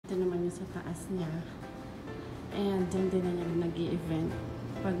sa taas niya. And dyan din na niya nag-i-event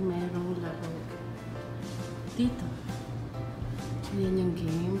pag mayroong laro dito. So, yan yung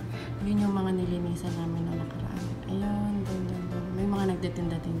game. Yun yung mga nilinisan namin na nakaraan. Ayun, dun. May mga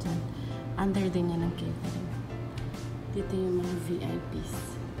nagtitinda din dyan. Under din niya ng catering. Dito yung mga VIPs.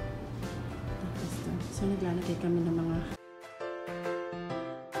 Tapos dun. So, naglalagay kami ng mga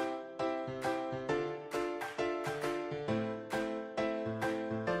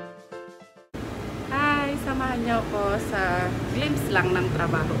samahan niyo ako sa glimpse lang ng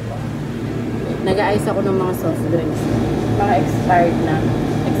trabaho ko. Nag-aayos ako ng mga soft drinks. Mga expired na.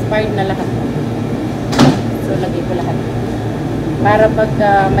 Expired na lahat. So, lagay ko lahat. Para pag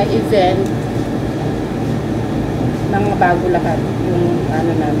may event, mga bago lahat. Yung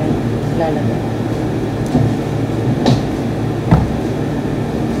ano namin, lalagay.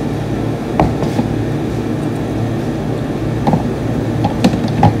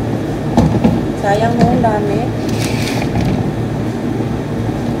 Sayang mo ang dami.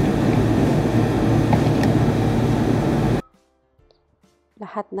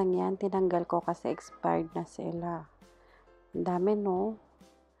 Lahat ng yan, tinanggal ko kasi expired na sila. Ang dami, no?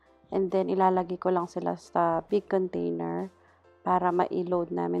 And then, ilalagay ko lang sila sa big container para ma-load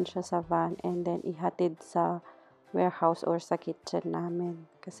namin siya sa van and then ihatid sa warehouse or sa kitchen namin.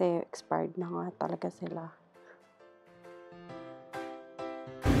 Kasi expired na nga talaga sila.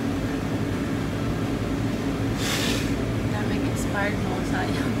 Expired mo,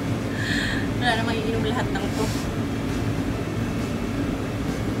 sayang. Wala na magiinom lahat ng to.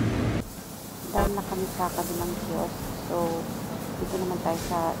 Dahil na kami sa kabilang kiosk. So, dito naman tayo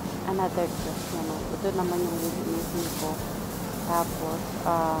sa another kiosk naman. Ito naman yung lilinisin ko. Tapos,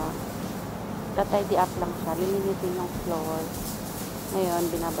 tatidy up lang siya. Lilinisin yung floor. Ngayon,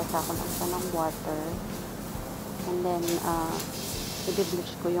 binabasa ko lang siya ng water. And then,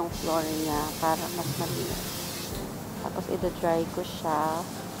 i-bleach ko yung floor niya para mas malinis. Tapos, i-dry ko siya.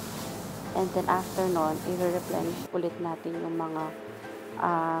 And then, after nun, i-replenish ulit natin yung mga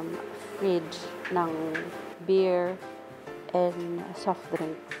fridge ng beer and soft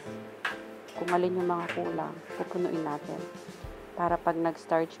drinks. Kung alin yung mga kulang, pupunuin natin. Para pag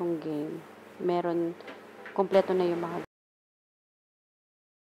nag-start yung game, meron, kompleto na yung mga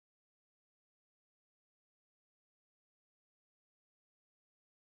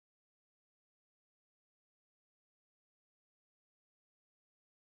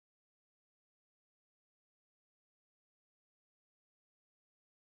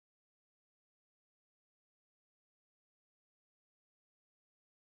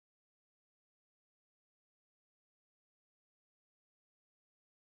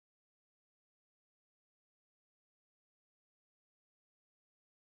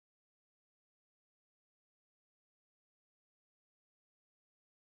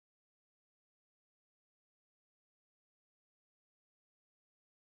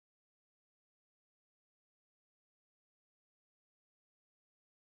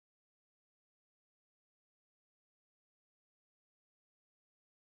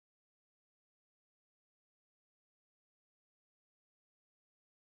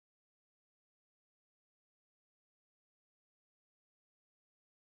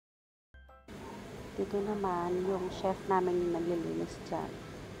dito naman, yung chef namin yung naglilinis dyan.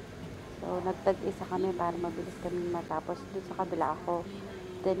 So, nagtag-isa kami para mabilis kami matapos. Doon sa kabila ako,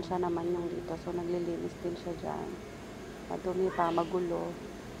 then siya naman yung dito. So, naglilinis din siya dyan. Madumi pa, magulo.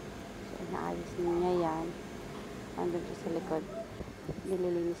 So, inaayos niya yan. Andun siya sa likod.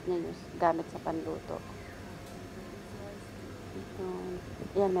 Nililinis niya yung gamit sa panluto. Ito.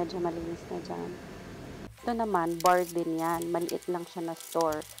 Yan, medyo malinis na dyan. Ito naman, bar din yan. Maliit lang siya na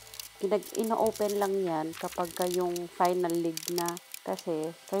store. Ino-open lang yan kapag yung final league na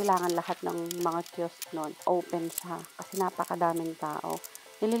kasi kailangan lahat ng mga kiosk nun open siya kasi napakadaming tao.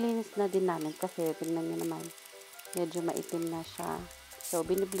 Nililinis na din namin kasi tingnan nyo naman medyo maitim na siya. So,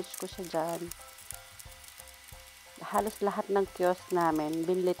 binibleach ko siya dyan. Halos lahat ng kiosk namin,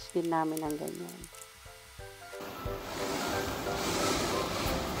 binbleach din namin ng ganyan.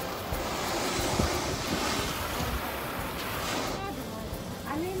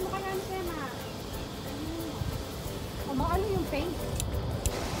 Ano yung paint?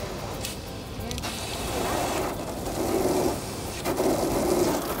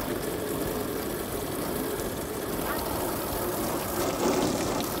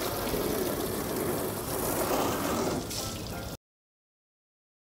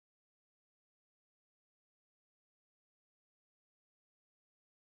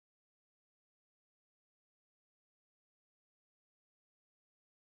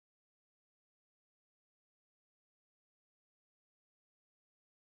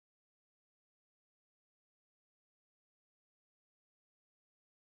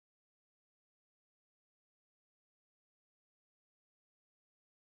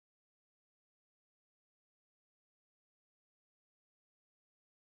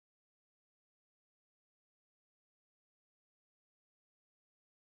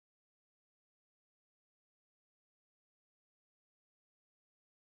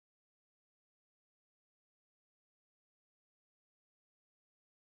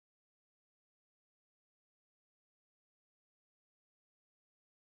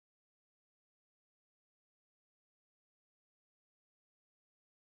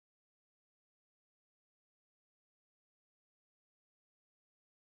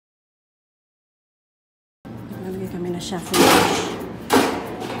 chefing dish.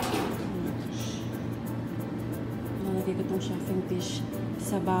 Lalagay ko itong chefing dish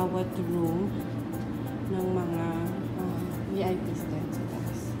sa bawat room ng mga VIPs din sa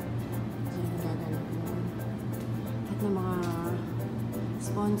taas. Diyan gaganap yun. At ng mga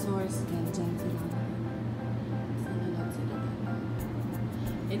sponsors din, dyan sila. Sana lang sila din.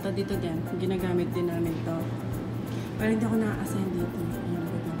 Ito dito din, ginagamit din namin to. Pero hindi ako na-assign dito. Ayan,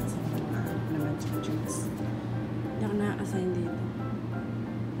 gagawin ko sa mga naman drinks. Hindi ako na-assign dito.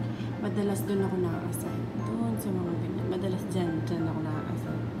 Madalas doon ako na-assign. Doon sa mga ganyan. Madalas dyan ako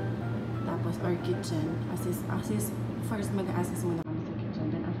na-assign. Tapos, or kitchen. Assist. First, mag-assist muna kami sa kitchen.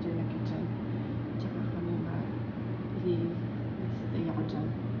 Then, after na kitchen, tsaka kami stay ako dyan.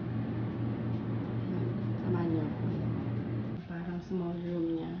 Samahan niyo ako. Parang small room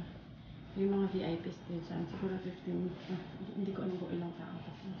niya. Yung mga VIPs din dyan. Siguro 15. Hindi ko alam kung ilang tao.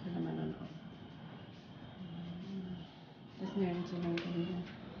 Tapos, sila manonood. Tapos, meron silang ganyan.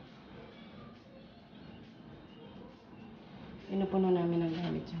 Pinupuno namin ang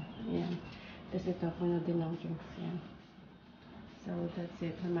gamit siya. Ayan. Tapos ito, puno din ng drinks. Ayan. So, that's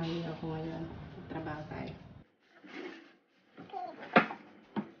it. Samahin niyo ako ngayon. Trabaho tayo.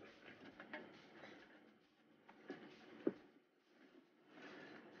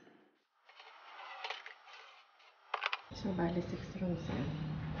 So, bali 6 rooms yan.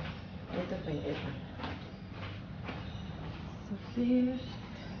 Ito pa yung iba. So, 5th,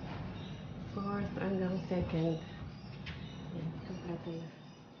 4th, hanggang 2nd. Ayan, kompleto na.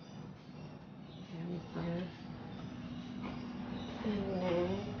 Ayan, first. And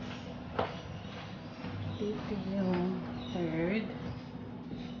next, dito yung 3rd.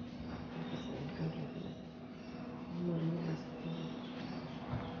 Kompleto na. Last 2nd.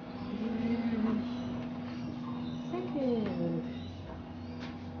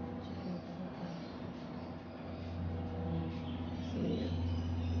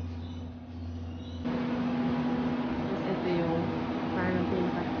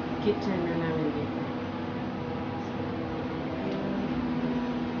 Kitchen na namin dito.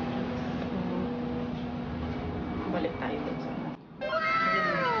 So, balik tayo dito.